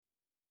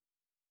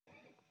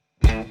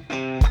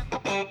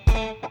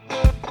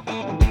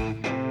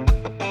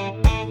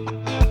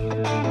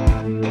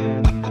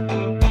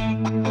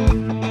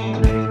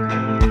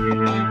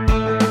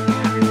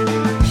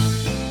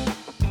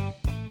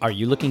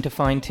you looking to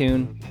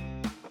fine-tune?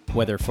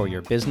 Whether for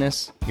your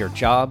business, your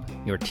job,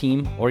 your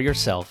team, or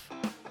yourself,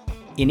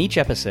 in each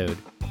episode,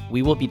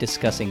 we will be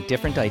discussing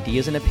different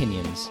ideas and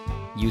opinions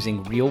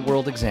using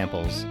real-world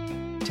examples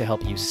to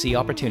help you see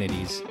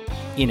opportunities,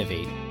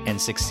 innovate, and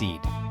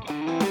succeed.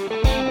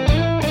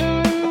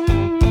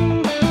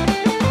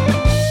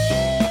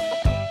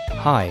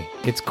 Hi,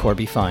 it's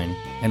Corby Fine,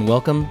 and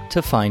welcome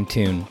to Fine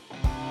Tune.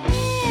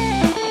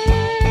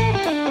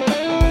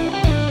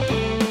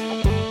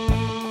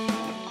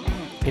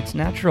 It's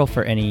natural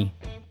for any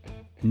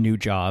new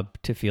job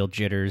to feel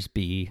jitters,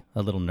 be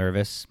a little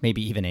nervous,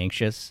 maybe even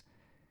anxious.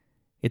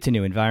 It's a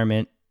new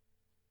environment,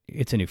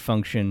 it's a new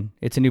function,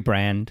 it's a new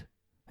brand,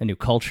 a new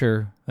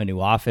culture, a new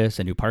office,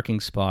 a new parking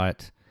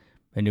spot,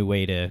 a new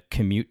way to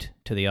commute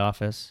to the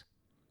office.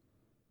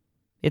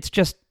 It's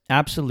just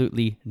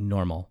absolutely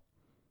normal.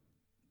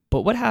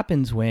 But what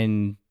happens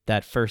when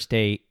that first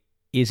day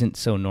isn't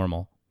so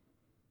normal?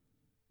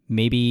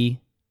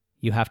 Maybe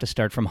you have to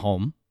start from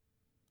home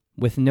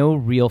with no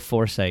real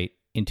foresight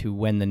into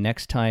when the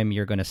next time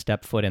you're going to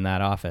step foot in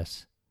that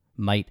office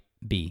might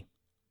be.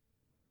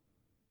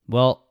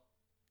 Well,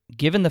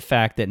 given the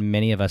fact that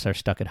many of us are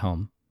stuck at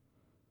home,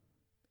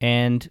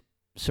 and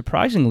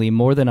surprisingly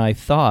more than I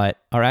thought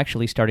are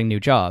actually starting new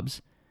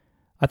jobs,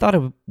 I thought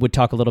I would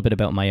talk a little bit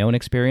about my own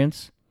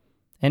experience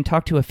and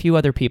talk to a few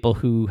other people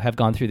who have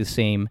gone through the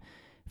same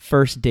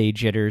first day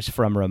jitters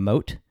from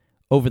remote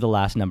over the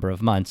last number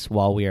of months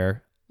while we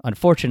are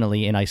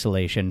unfortunately in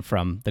isolation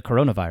from the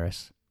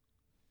coronavirus.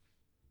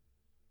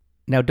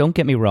 Now, don't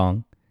get me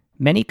wrong,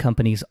 many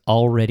companies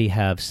already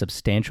have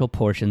substantial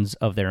portions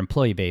of their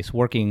employee base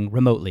working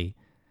remotely,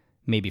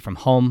 maybe from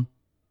home,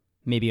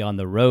 maybe on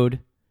the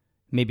road,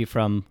 maybe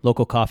from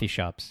local coffee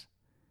shops.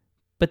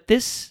 But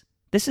this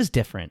is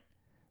different.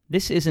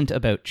 This isn't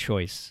about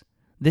choice.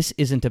 This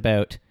isn't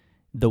about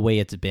the way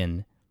it's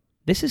been.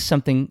 This is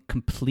something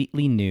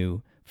completely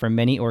new for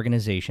many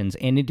organizations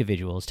and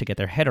individuals to get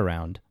their head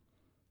around.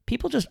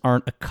 People just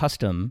aren't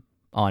accustomed,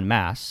 en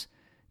masse,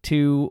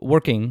 to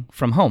working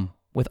from home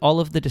with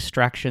all of the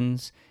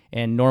distractions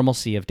and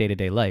normalcy of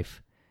day-to-day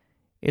life.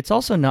 It's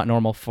also not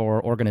normal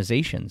for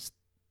organizations.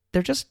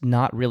 They're just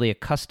not really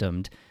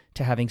accustomed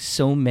to having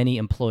so many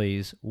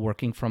employees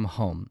working from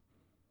home,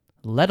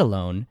 let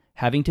alone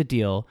having to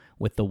deal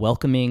with the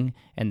welcoming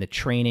and the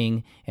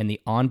training and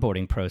the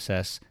onboarding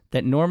process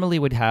that normally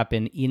would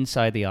happen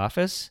inside the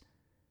office,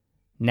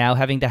 now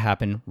having to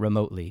happen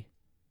remotely.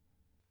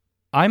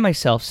 I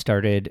myself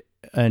started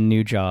a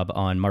new job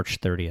on March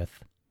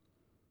 30th.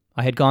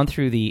 I had gone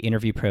through the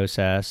interview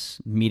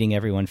process, meeting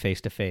everyone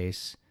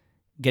face-to-face,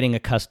 getting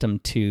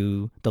accustomed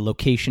to the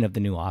location of the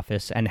new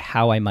office and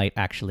how I might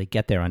actually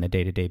get there on a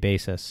day-to-day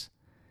basis.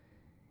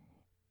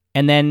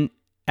 And then,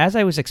 as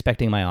I was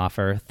expecting my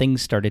offer,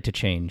 things started to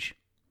change.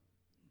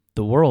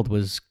 The world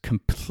was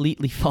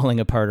completely falling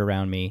apart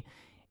around me,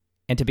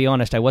 and to be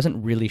honest, I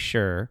wasn't really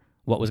sure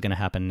what was going to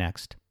happen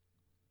next.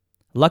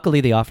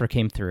 Luckily, the offer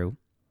came through,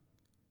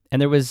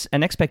 and there was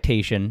an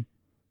expectation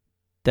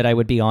that I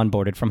would be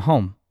onboarded from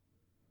home.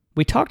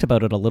 We talked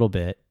about it a little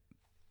bit,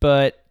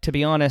 but to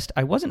be honest,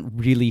 I wasn't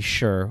really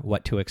sure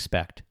what to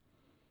expect.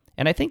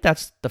 And I think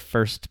that's the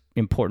first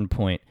important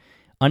point,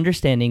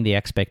 understanding the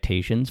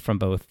expectations from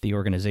both the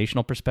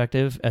organizational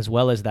perspective as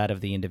well as that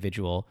of the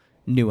individual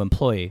new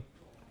employee.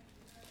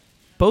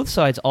 Both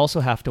sides also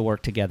have to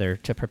work together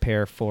to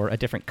prepare for a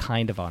different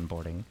kind of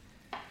onboarding.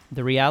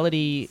 The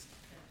reality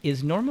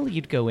is normally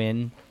you'd go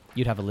in,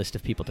 you'd have a list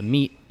of people to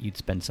meet, you'd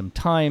spend some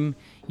time,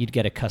 you'd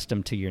get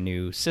accustomed to your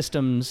new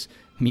systems,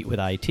 meet with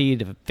IT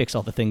to fix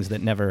all the things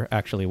that never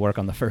actually work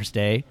on the first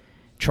day,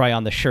 try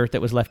on the shirt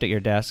that was left at your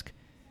desk.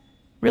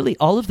 Really,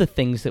 all of the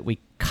things that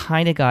we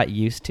kind of got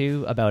used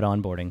to about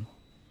onboarding.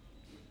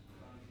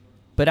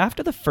 But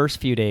after the first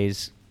few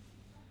days,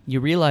 you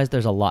realize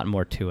there's a lot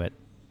more to it.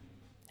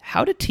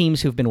 How do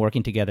teams who've been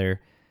working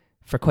together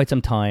for quite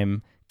some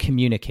time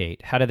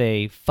communicate? How do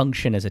they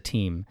function as a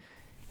team?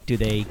 Do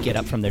they get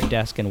up from their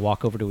desk and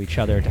walk over to each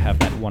other to have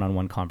that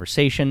one-on-one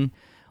conversation?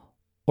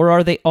 Or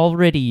are they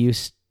already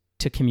used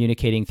to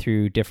communicating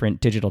through different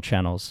digital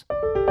channels?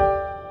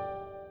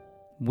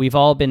 We've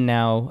all been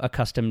now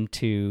accustomed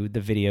to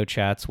the video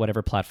chats,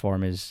 whatever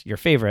platform is your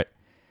favorite.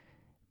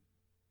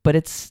 But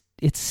it's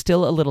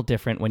still a little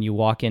different when you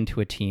walk into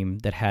a team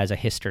that has a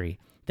history,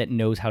 that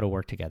knows how to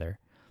work together.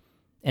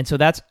 And so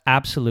that's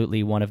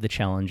absolutely one of the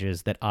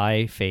challenges that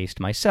I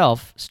faced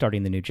myself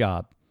starting the new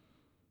job,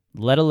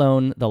 let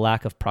alone the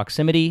lack of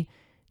proximity,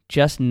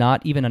 just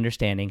not even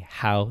understanding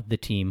how the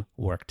team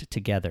worked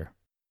together.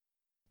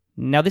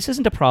 Now, this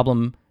isn't a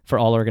problem for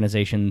all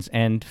organizations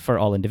and for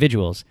all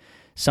individuals.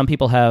 Some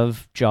people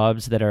have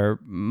jobs that are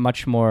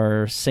much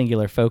more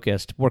singular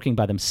focused, working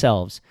by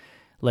themselves.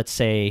 Let's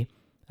say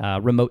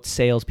remote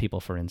salespeople,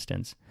 for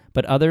instance.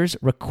 But others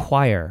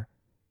require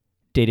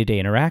day-to-day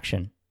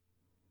interaction,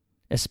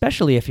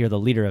 especially if you're the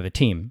leader of a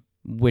team,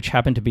 which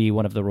happened to be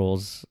one of the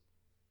roles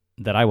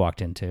that I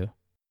walked into.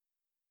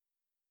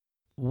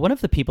 One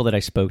of the people that I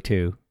spoke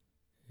to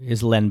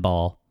is Len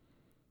Ball.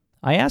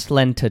 I asked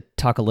Len to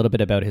talk a little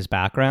bit about his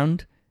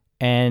background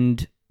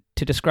and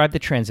to describe the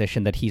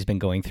transition that he's been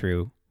going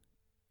through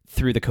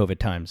the COVID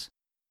times.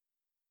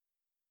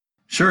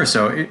 Sure.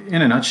 So,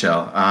 in a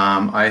nutshell,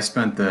 I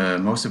spent the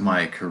most of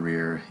my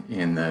career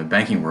in the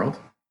banking world.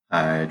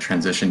 I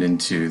transitioned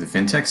into the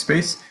fintech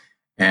space,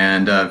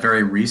 and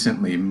very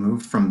recently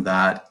moved from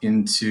that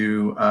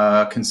into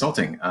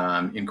consulting,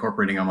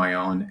 incorporating on my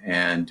own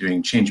and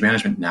doing change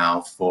management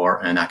now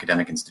for an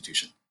academic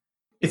institution.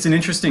 It's an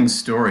interesting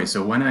story.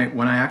 So when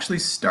I actually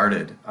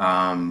started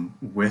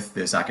with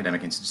this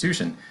academic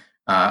institution,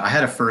 I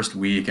had a first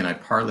week and I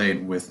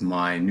parlayed with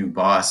my new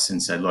boss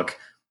and said, "Look,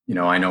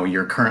 I know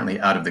you're currently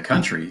out of the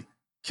country.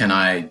 Can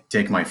I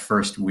take my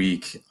first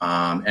week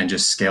and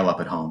just scale up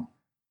at home?"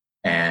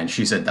 And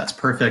she said, "That's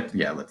perfect.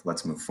 Yeah,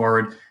 let's move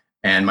forward."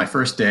 And my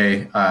first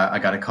day, I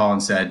got a call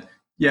and said,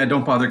 "Yeah,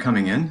 don't bother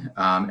coming in.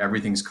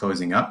 Everything's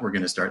closing up. We're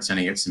going to start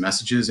sending out some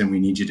messages, and we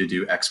need you to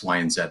do X, Y,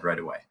 and Z right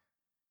away."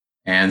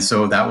 And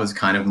so that was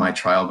kind of my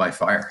trial by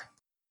fire.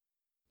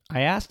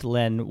 I asked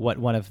Len what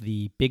one of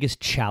the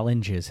biggest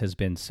challenges has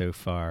been so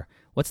far.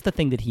 What's the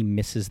thing that he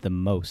misses the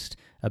most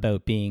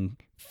about being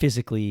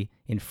physically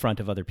in front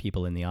of other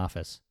people in the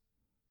office?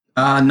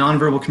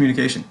 Nonverbal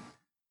communication.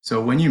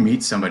 So when you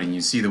meet somebody and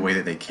you see the way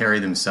that they carry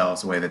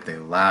themselves, the way that they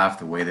laugh,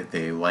 the way that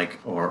they like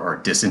or are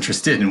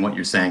disinterested in what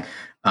you're saying,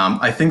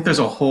 I think there's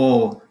a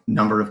whole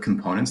number of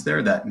components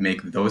there that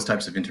make those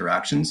types of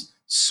interactions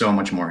so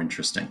much more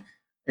interesting.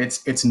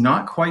 It's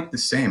not quite the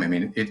same. I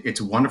mean,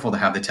 it's wonderful to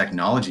have the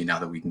technology now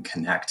that we can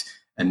connect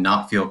and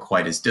not feel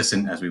quite as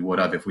distant as we would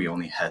have if we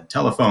only had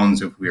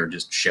telephones, if we were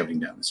just shouting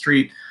down the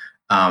street.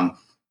 Um,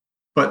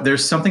 but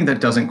there's something that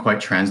doesn't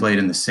quite translate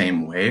in the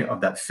same way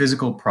of that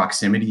physical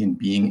proximity and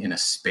being in a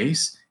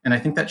space. And I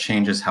think that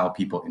changes how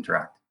people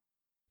interact.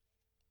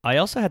 I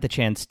also had the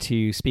chance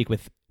to speak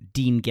with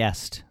Dean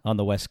Guest on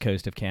the west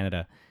coast of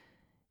Canada.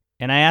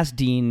 And I asked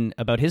Dean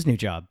about his new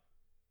job.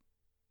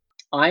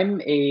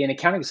 I'm an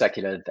account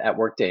executive at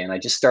Workday, and I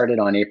just started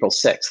on April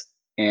 6th.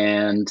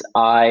 And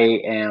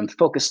I am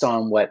focused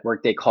on what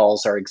Workday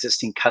calls our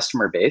existing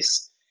customer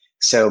base.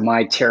 So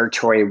my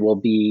territory will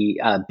be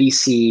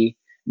BC,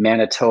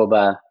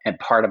 Manitoba, and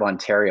part of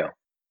Ontario.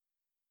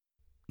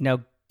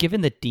 Now, given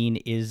that Dean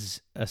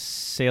is a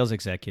sales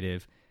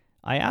executive,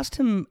 I asked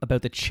him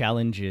about the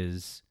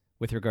challenges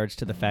with regards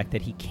to the fact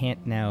that he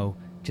can't now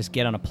just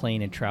get on a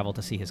plane and travel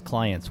to see his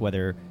clients,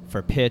 whether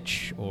for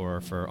pitch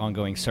or for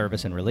ongoing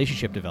service and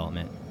relationship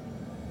development.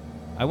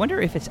 I wonder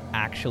if it's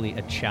actually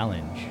a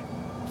challenge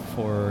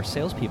for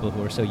salespeople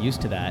who are so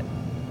used to that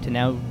to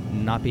now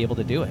not be able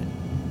to do it.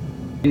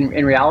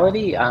 In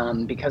reality,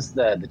 because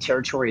the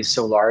territory is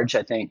so large,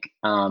 I think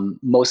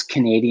most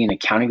Canadian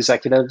account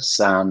executives,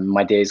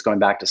 my days going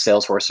back to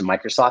Salesforce and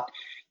Microsoft,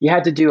 you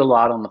had to do a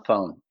lot on the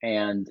phone,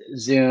 and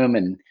Zoom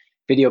and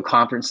video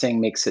conferencing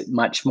makes it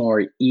much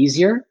more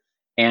easier.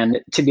 And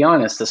to be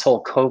honest, this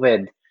whole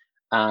COVID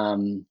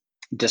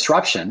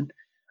disruption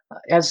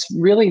has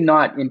really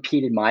not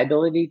impeded my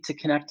ability to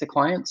connect to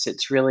clients.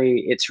 It's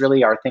really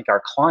I think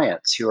our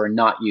clients who are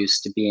not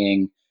used to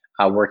being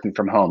working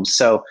from home.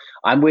 So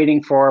I'm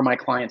waiting for my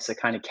clients to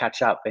kind of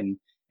catch up and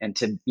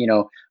to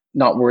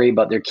not worry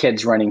about their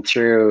kids running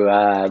through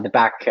the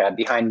back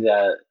behind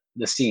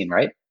the scene,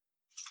 right?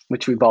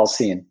 Which we've all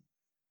seen.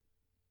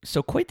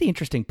 So, quite the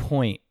interesting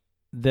point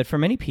that for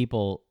many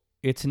people,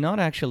 it's not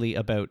actually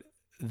about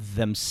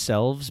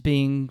themselves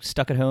being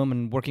stuck at home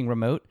and working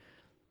remote,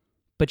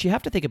 but you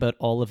have to think about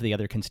all of the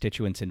other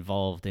constituents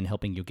involved in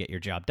helping you get your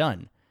job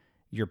done.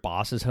 Your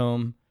boss is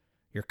home,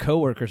 your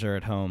coworkers are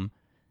at home,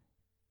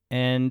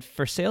 and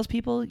for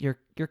salespeople, your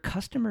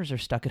customers are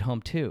stuck at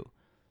home too.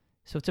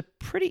 So it's a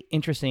pretty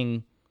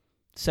interesting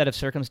set of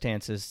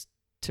circumstances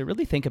to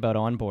really think about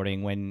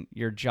onboarding when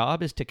your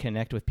job is to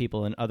connect with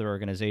people in other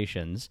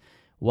organizations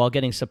while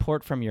getting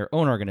support from your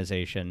own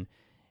organization,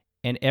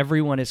 and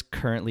everyone is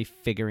currently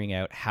figuring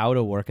out how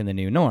to work in the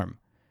new norm.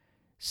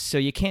 So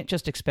you can't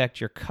just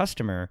expect your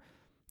customer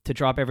to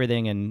drop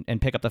everything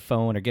and pick up the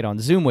phone or get on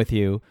Zoom with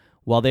you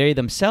while they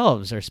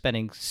themselves are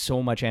spending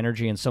so much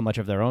energy and so much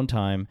of their own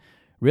time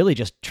really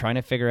just trying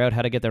to figure out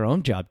how to get their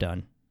own job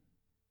done.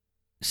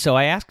 So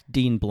I asked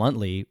Dean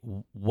bluntly,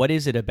 what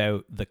is it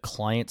about the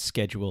client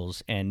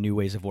schedules and new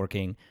ways of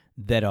working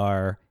that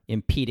are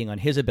impeding on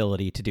his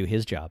ability to do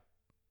his job?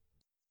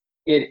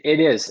 It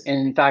is.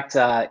 And in fact,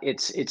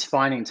 it's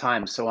finding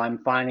time. So I'm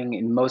finding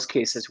in most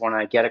cases when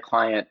I get a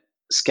client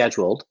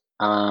scheduled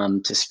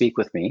to speak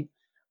with me,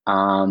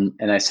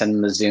 and I send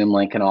them the Zoom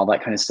link and all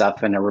that kind of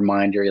stuff and a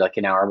reminder like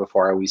an hour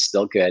before, are we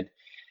still good?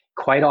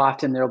 Quite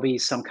often there'll be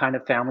some kind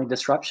of family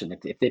disruption.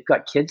 If they've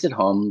got kids at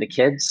home, the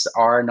kids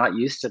are not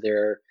used to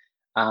their,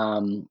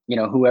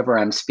 whoever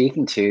I'm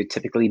speaking to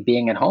typically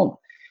being at home.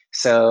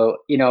 So,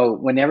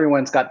 when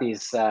everyone's got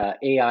these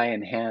AI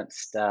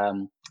enhanced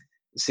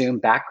Zoom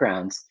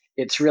backgrounds,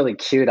 it's really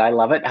cute. I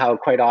love it how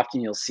quite often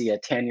you'll see a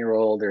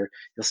 10-year-old or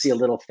you'll see a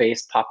little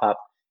face pop up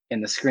in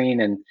the screen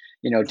and,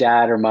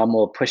 dad or mom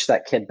will push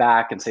that kid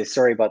back and say,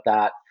 sorry about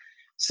that.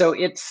 So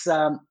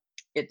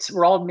it's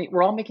we're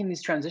all making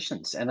these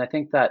transitions, and I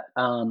think that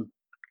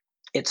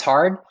it's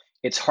hard.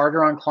 It's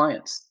harder on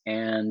clients,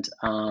 and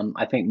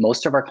I think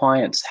most of our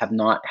clients have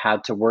not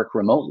had to work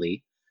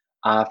remotely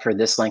for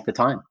this length of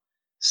time.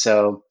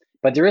 So,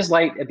 but there is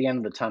light at the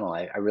end of the tunnel.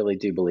 I really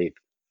do believe.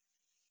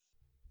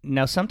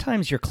 Now,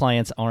 sometimes your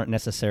clients aren't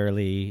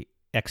necessarily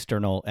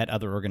external at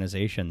other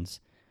organizations.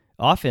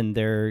 Often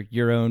they're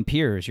your own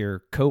peers,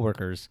 your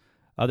coworkers,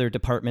 other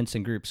departments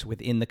and groups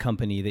within the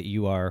company that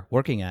you are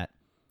working at.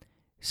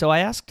 So I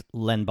asked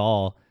Len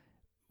Ball,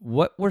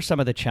 what were some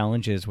of the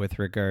challenges with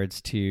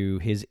regards to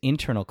his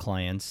internal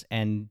clients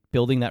and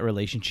building that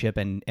relationship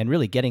and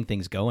really getting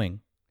things going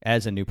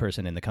as a new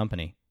person in the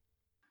company?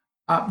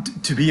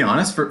 To be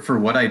honest, for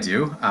what I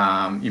do,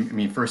 I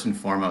mean, first and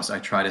foremost, I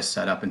try to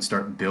set up and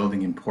start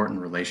building important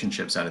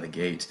relationships out of the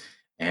gate.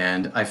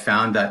 And I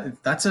found that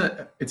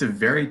it's a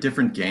very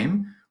different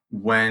game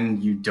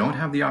when you don't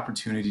have the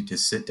opportunity to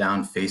sit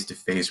down face to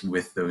face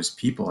with those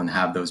people and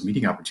have those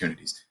meeting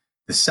opportunities.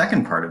 The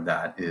second part of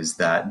that is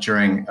that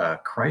during a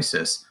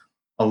crisis,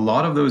 a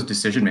lot of those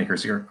decision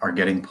makers are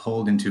getting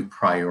pulled into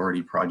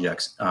priority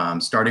projects,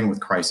 starting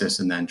with crisis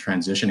and then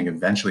transitioning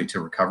eventually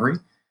to recovery.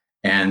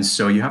 And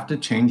so you have to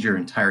change your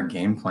entire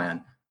game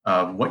plan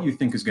of what you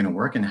think is going to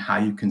work and how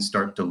you can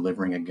start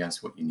delivering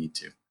against what you need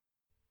to.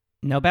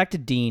 Now, back to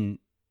Dean,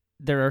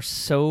 there are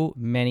so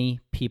many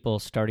people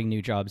starting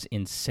new jobs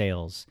in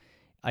sales.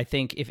 I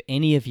think if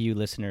any of you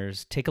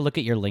listeners take a look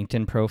at your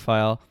LinkedIn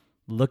profile,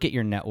 look at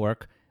your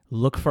network,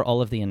 look for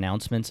all of the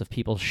announcements of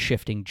people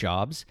shifting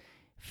jobs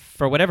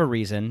for whatever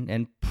reason,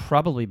 and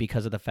probably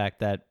because of the fact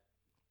that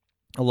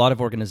a lot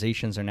of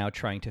organizations are now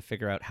trying to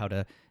figure out how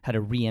to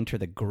re-enter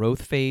the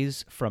growth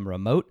phase from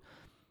remote.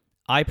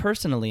 I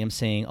personally am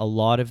seeing a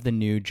lot of the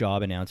new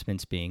job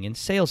announcements being in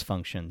sales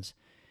functions.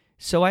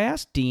 So I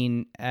asked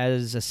Dean,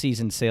 as a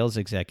seasoned sales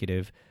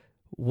executive,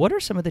 what are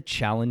some of the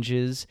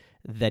challenges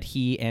that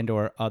he and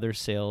or other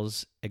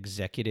sales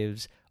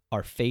executives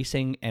are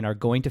facing and are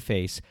going to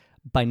face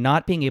by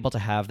not being able to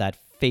have that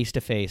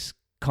face-to-face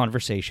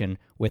conversation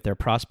with their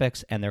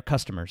prospects and their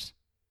customers?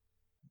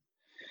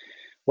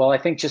 Well, I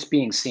think just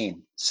being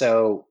seen.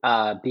 So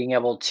being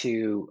able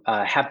to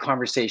have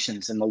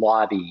conversations in the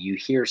lobby, you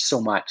hear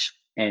so much,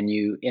 and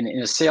you in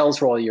a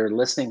sales role, you're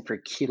listening for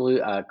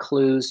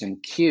clues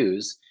and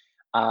cues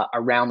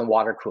around the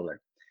water cooler.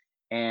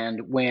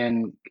 And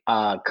when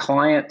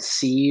clients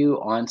see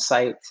you on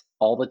site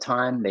all the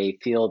time, they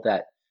feel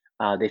that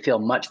they feel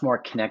much more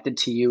connected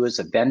to you as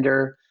a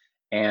vendor,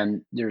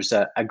 and there's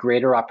a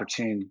greater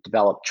opportunity to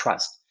develop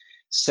trust.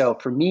 So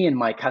for me in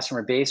my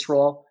customer base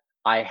role,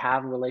 I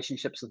have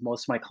relationships with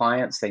most of my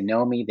clients. They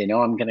know me. They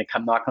know I'm going to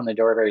come knock on the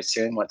door very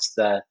soon once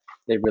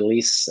they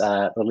release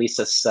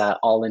us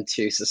all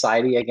into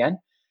society again.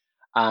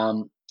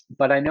 Um,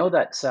 but I know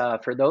that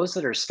for those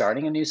that are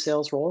starting a new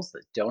sales roles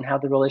that don't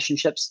have the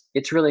relationships,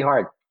 it's really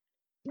hard.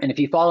 And if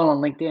you follow on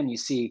LinkedIn, you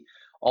see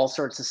all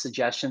sorts of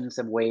suggestions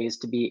of ways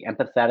to be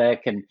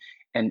empathetic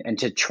and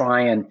to try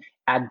and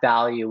add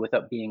value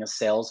without being a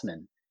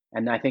salesman.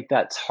 And I think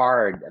that's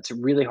hard. That's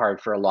really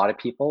hard for a lot of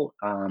people,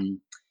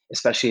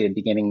 especially at the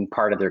beginning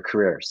part of their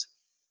careers.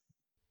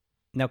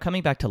 Now,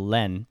 coming back to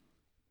Len,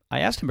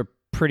 I asked him a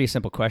pretty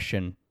simple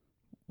question.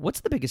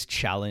 What's the biggest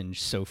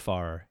challenge so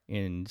far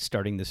in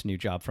starting this new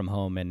job from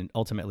home and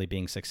ultimately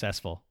being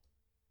successful?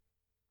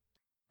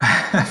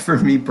 For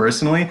me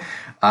personally,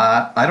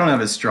 I don't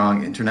have a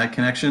strong internet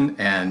connection,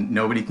 and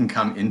nobody can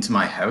come into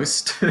my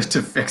house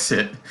to fix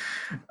it.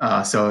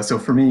 So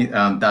for me,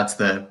 that's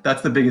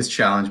the biggest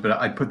challenge. But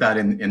I'd put that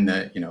in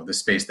the the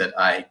space that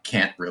I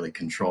can't really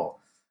control.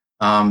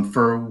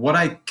 For what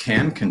I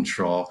can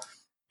control,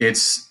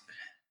 it's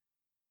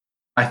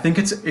I think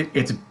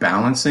it's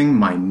balancing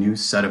my new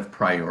set of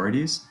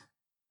priorities,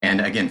 and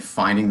again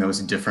finding those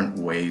different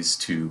ways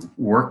to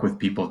work with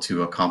people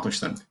to accomplish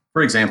them.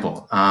 For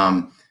example,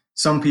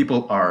 some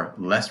people are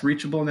less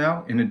reachable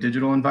now in a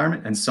digital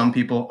environment, and some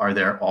people are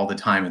there all the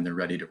time and they're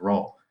ready to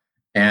roll.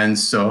 And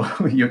so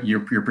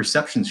your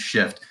perceptions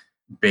shift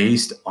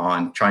based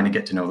on trying to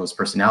get to know those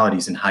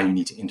personalities and how you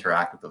need to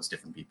interact with those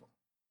different people.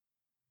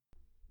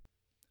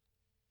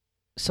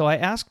 So I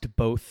asked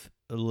both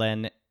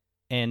Len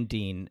and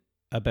Dean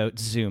about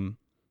Zoom.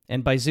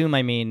 And by Zoom,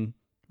 I mean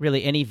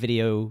really any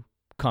video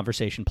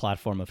conversation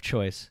platform of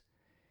choice.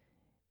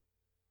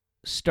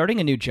 Starting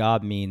a new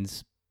job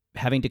means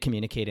having to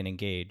communicate and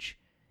engage.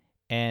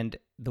 And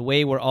the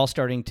way we're all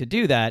starting to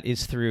do that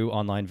is through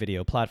online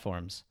video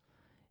platforms.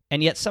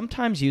 And yet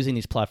sometimes using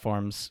these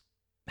platforms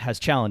has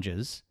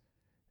challenges,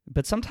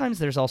 but sometimes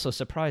there's also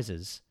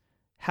surprises,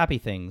 happy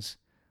things,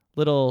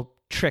 little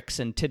tricks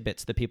and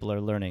tidbits that people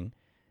are learning.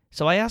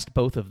 So I asked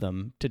both of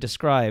them to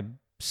describe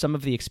some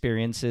of the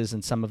experiences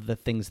and some of the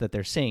things that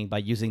they're seeing by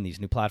using these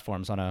new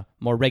platforms on a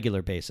more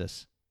regular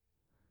basis.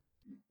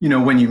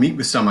 When you meet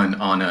with someone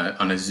on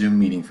a Zoom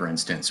meeting, for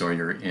instance, or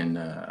you're in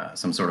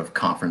some sort of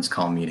conference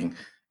call meeting,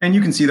 and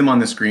you can see them on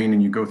the screen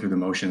and you go through the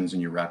motions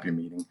and you wrap your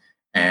meeting,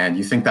 and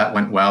you think that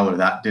went well or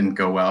that didn't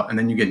go well, and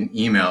then you get an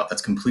email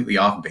that's completely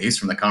off base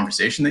from the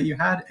conversation that you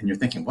had, and you're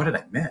thinking, what did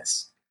I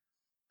miss?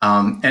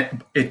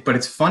 But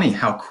it's funny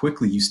how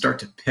quickly you start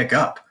to pick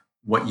up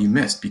what you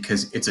missed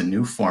because it's a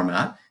new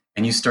format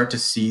and you start to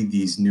see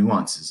these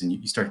nuances and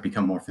you start to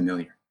become more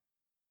familiar.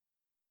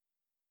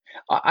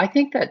 I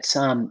think that's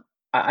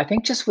I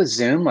think just with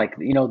Zoom, like,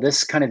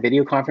 this kind of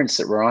video conference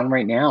that we're on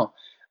right now,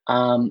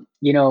 um,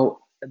 you know,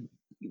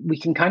 we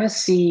can kind of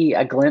see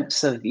a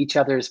glimpse of each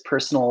other's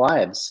personal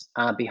lives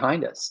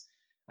behind us.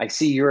 I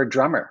see you're a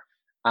drummer.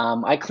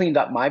 I cleaned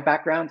up my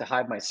background to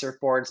hide my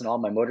surfboards and all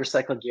my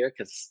motorcycle gear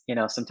because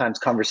sometimes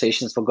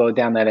conversations will go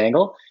down that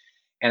angle,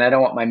 and I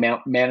don't want my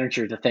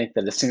manager to think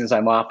that as soon as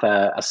I'm off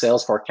a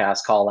sales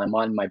forecast call, I'm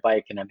on my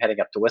bike and I'm heading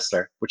up to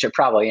Whistler, which I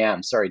probably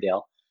am. Sorry,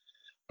 Dale.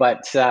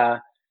 But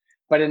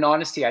but in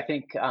honesty, I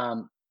think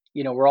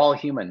we're all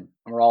human.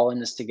 We're all in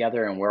this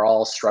together, and we're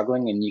all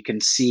struggling. And you can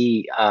just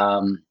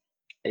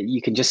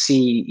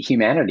see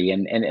humanity,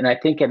 and I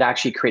think it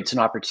actually creates an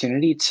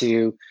opportunity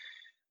to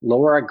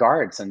lower our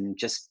guards and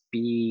just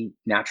be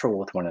natural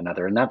with one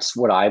another. And that's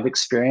what I've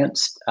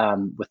experienced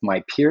with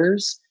my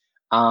peers,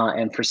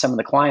 and for some of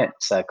the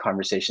clients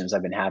conversations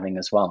I've been having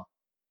as well.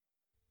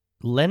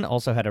 Len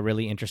also had a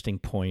really interesting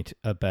point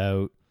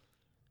about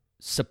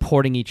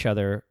supporting each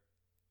other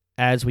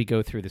as we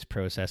go through this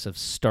process of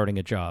starting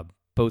a job,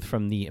 both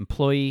from the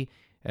employee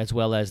as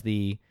well as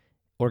the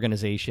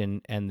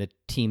organization and the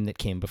team that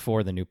came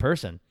before the new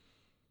person.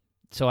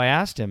 So I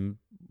asked him,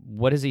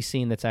 what has he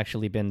seen that's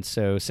actually been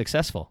so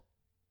successful?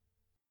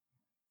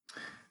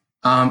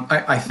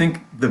 I think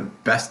the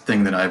best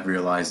thing that I've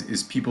realized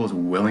is people's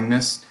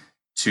willingness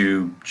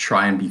to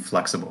try and be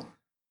flexible.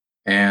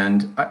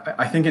 And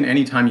I think in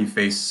any time you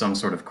face some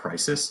sort of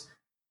crisis,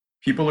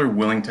 people are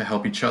willing to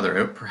help each other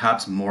out,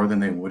 perhaps more than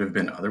they would have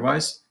been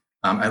otherwise.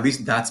 At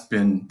least that's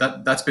been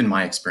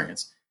my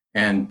experience.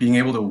 And being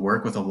able to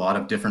work with a lot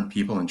of different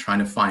people and trying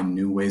to find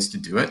new ways to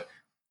do it,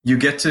 you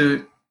get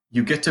to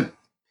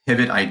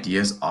pivot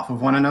ideas off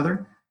of one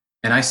another.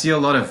 And I see a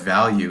lot of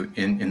value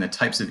in the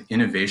types of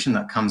innovation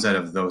that comes out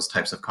of those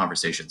types of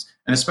conversations,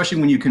 and especially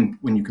when you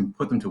can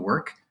put them to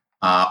work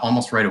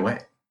almost right away.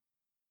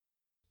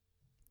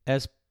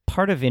 As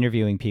part of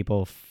interviewing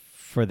people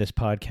for this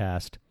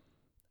podcast,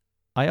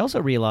 I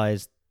also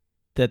realized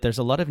that there's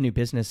a lot of new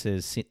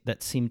businesses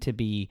that seem to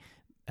be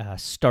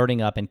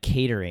starting up and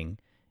catering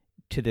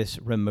to this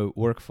remote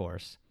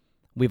workforce.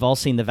 We've all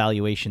seen the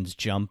valuations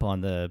jump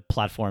on the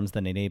platforms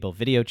that enable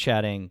video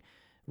chatting,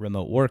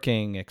 remote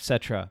working,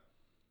 etc.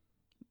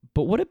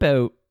 But what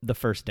about the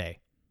first day?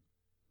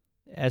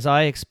 As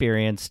I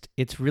experienced,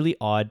 it's really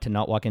odd to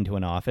not walk into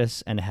an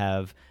office and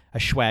have a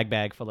swag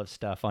bag full of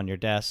stuff on your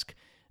desk,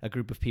 a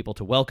group of people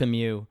to welcome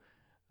you,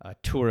 a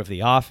tour of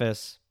the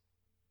office.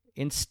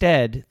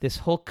 Instead, this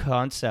whole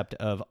concept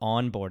of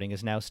onboarding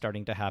is now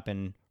starting to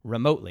happen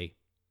remotely.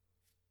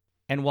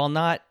 And while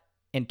not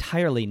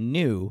entirely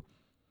new,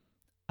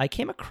 I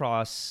came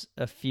across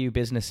a few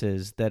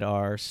businesses that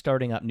are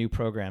starting up new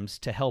programs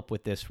to help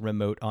with this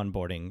remote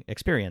onboarding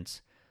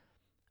experience.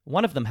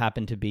 One of them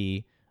happened to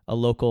be a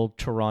local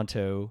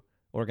Toronto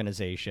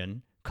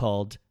organization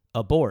called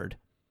Aboard.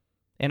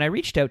 And I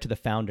reached out to the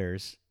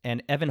founders,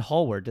 and Evan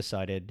Hallward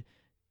decided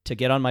to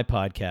get on my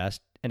podcast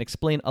and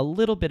explain a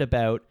little bit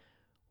about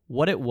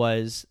what it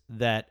was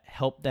that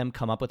helped them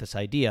come up with this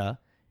idea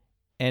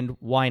and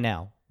why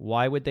now.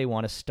 Why would they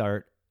want to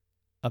start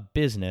a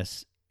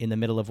business in the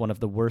middle of one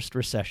of the worst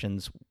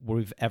recessions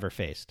we've ever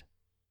faced?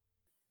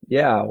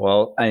 Yeah,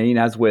 well, I mean,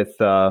 as with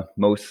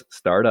most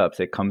startups,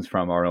 it comes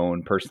from our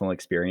own personal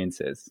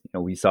experiences.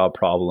 We saw a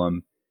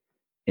problem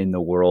in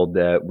the world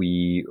that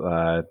we,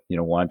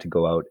 wanted to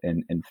go out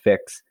and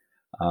fix.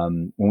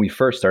 When we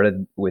first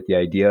started with the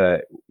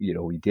idea,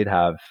 we did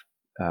have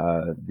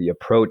the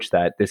approach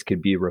that this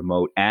could be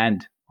remote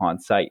and on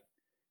site,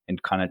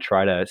 and kind of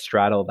try to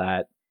straddle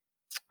the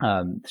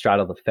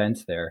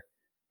fence there.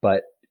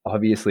 But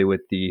obviously,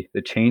 with the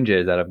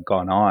changes that have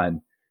gone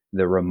on,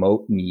 the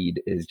remote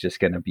need is just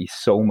going to be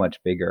so much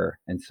bigger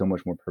and so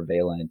much more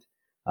prevalent.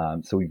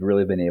 So we've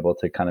really been able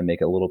to kind of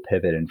make a little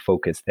pivot and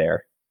focus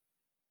there.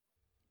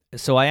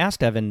 So I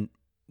asked Evan,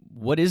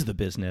 what is the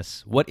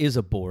business? What is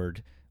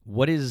Aboard?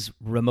 What is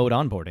remote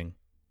onboarding?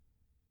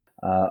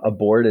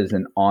 Aboard is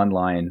an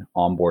online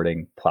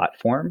onboarding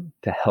platform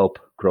to help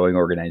growing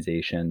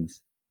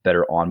organizations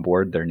better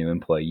onboard their new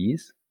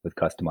employees with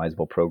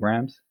customizable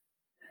programs.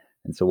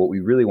 And so what we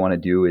really want to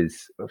do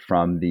is,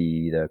 from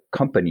the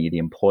company, the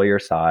employer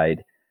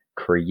side,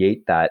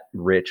 create that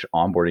rich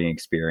onboarding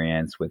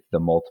experience with the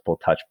multiple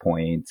touch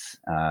points,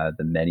 the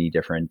many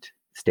different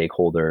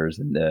stakeholders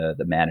and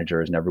the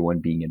managers and everyone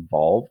being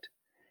involved,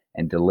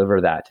 and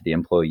deliver that to the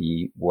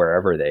employee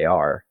wherever they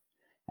are,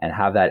 and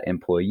have that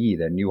employee,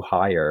 the new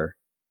hire,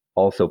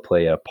 also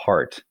play a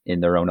part in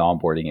their own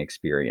onboarding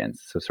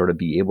experience. So sort of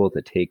be able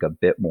to take a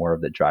bit more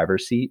of the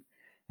driver's seat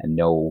and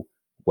know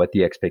what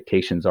the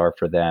expectations are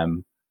for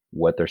them,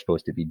 what they're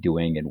supposed to be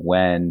doing and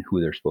when,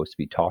 who they're supposed to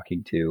be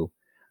talking to,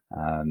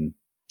 and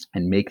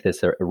make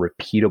this a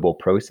repeatable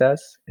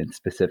process, and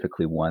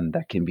specifically one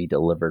that can be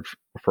delivered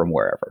from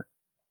wherever.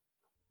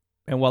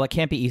 And while it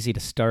can't be easy to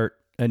start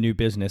a new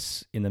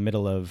business in the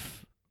middle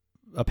of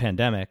a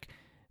pandemic,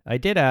 I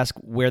did ask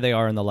where they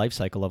are in the life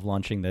cycle of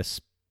launching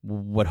this,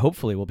 what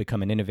hopefully will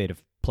become an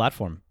innovative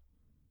platform.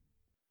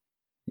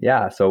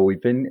 Yeah, so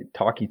we've been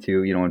talking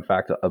to, in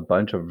fact, a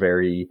bunch of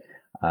very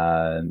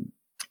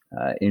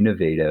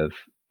innovative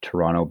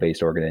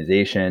Toronto-based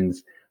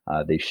organizations.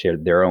 They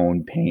shared their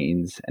own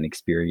pains and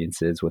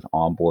experiences with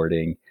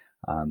onboarding.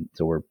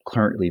 So we're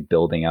currently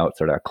building out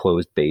sort of a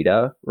closed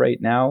beta right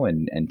now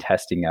and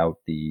testing out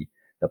the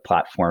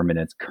platform in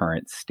its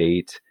current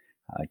state,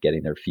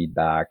 getting their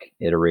feedback,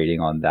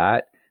 iterating on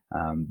that.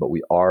 But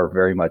we are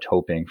very much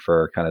hoping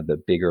for kind of the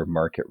bigger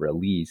market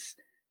release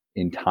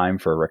in time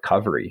for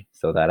recovery,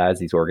 so that as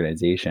these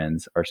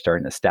organizations are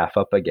starting to staff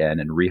up again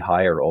and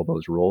rehire all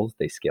those roles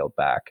they scaled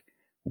back,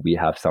 we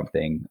have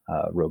something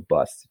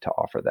robust to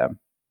offer them.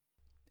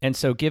 And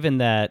so given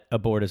that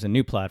Aboard is a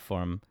new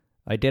platform,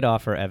 I did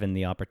offer Evan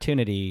the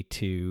opportunity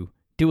to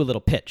do a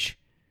little pitch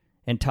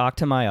and talk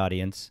to my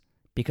audience,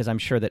 because I'm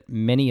sure that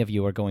many of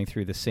you are going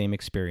through the same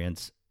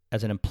experience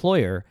as an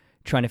employer,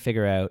 trying to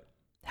figure out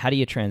how do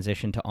you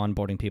transition to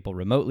onboarding people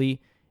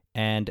remotely,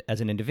 and as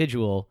an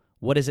individual,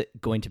 what is it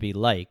going to be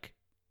like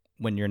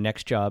when your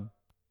next job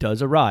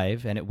does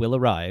arrive, and it will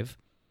arrive?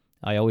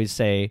 I always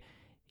say,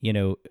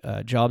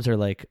 jobs are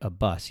like a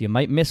bus. You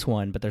might miss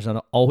one, but there's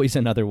always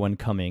another one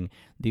coming.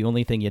 The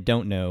only thing you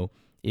don't know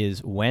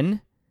is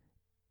when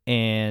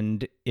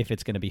and if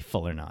it's going to be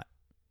full or not.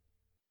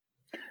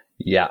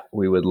 Yeah,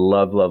 we would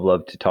love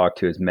to talk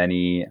to as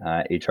many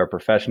HR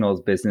professionals,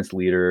 business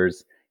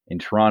leaders in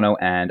Toronto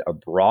and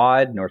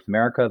abroad, North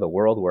America, the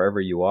world, wherever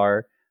you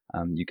are.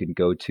 You can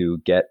go to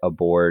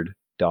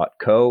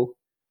getaboard.co,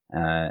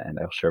 and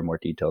I'll share more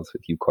details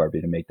with you,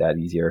 Corby, to make that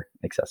easier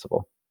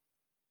accessible.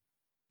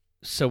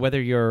 So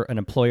whether you're an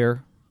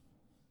employer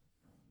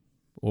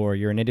or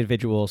you're an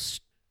individual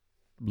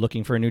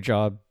looking for a new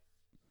job,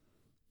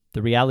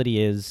 the reality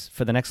is,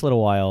 for the next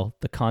little while,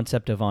 the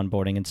concept of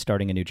onboarding and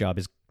starting a new job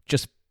is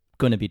just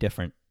going to be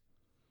different.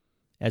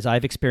 As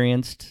I've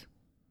experienced,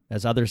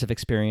 as others have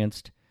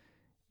experienced,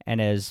 and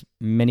as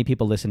many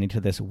people listening to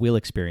this will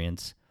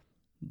experience,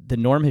 the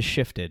norm has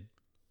shifted.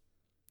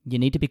 You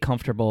need to be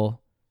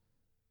comfortable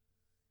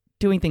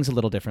doing things a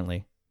little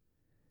differently.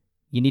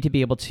 You need to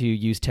be able to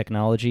use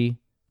technology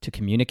to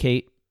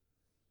communicate,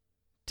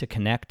 to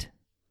connect.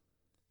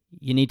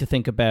 You need to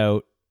think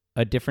about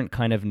a different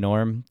kind of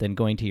norm than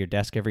going to your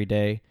desk every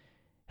day,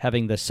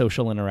 having the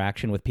social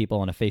interaction with people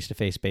on a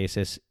face-to-face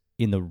basis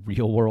in the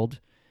real world,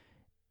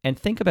 and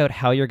think about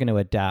how you're going to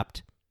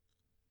adapt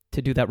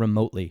to do that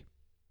remotely.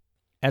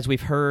 As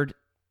we've heard,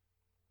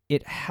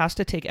 it has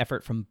to take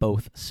effort from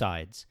both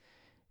sides.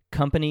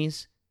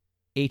 Companies,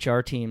 HR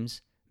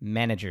teams,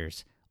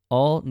 managers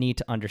all need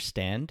to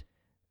understand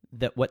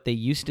that what they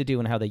used to do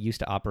and how they used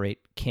to operate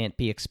can't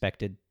be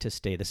expected to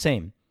stay the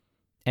same.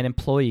 And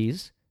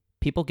employees,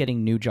 people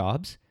getting new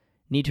jobs,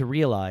 need to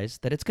realize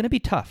that it's going to be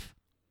tough.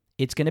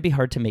 It's going to be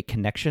hard to make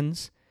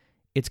connections.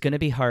 It's going to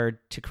be hard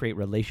to create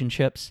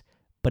relationships,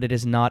 but it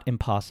is not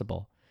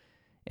impossible.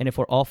 And if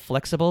we're all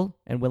flexible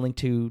and willing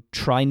to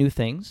try new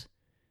things,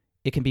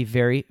 it can be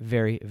very,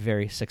 very,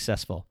 very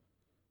successful.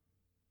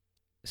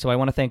 So I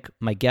want to thank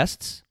my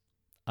guests.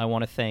 I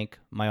want to thank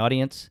my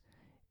audience.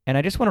 And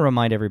I just want to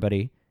remind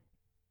everybody,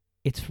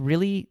 it's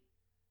really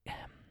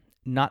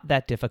not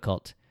that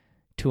difficult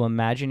to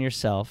imagine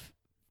yourself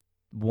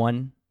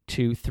 1,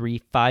 2,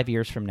 3, 5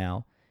 years from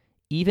now,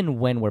 even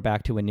when we're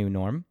back to a new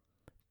norm,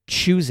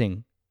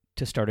 choosing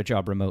to start a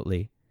job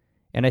remotely.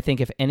 And I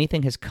think if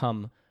anything has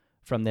come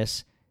from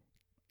this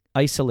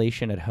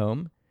isolation at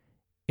home,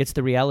 it's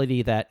the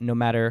reality that no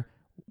matter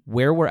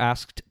where we're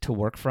asked to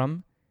work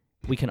from,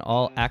 we can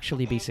all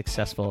actually be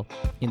successful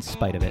in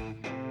spite of it.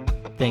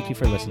 Thank you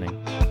for listening.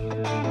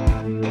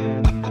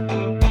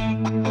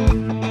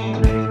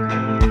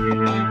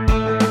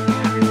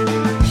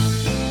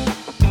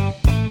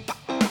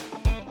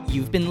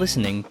 You've been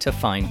listening to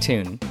Fine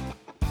Tune.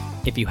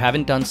 If you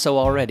haven't done so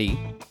already,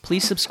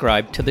 please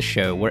subscribe to the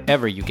show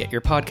wherever you get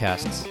your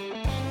podcasts.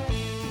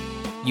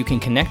 You can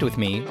connect with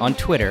me on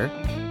Twitter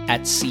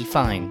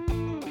 @CFine,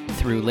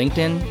 through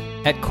LinkedIn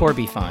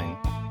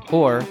 @CorbyFine,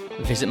 or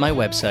visit my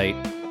website,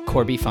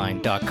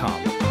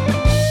 corbyfine.com.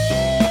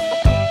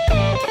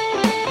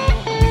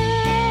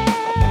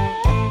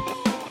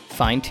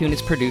 Fine Tune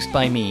is produced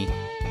by me,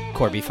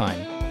 Corby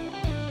Fine.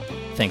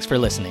 Thanks for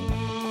listening.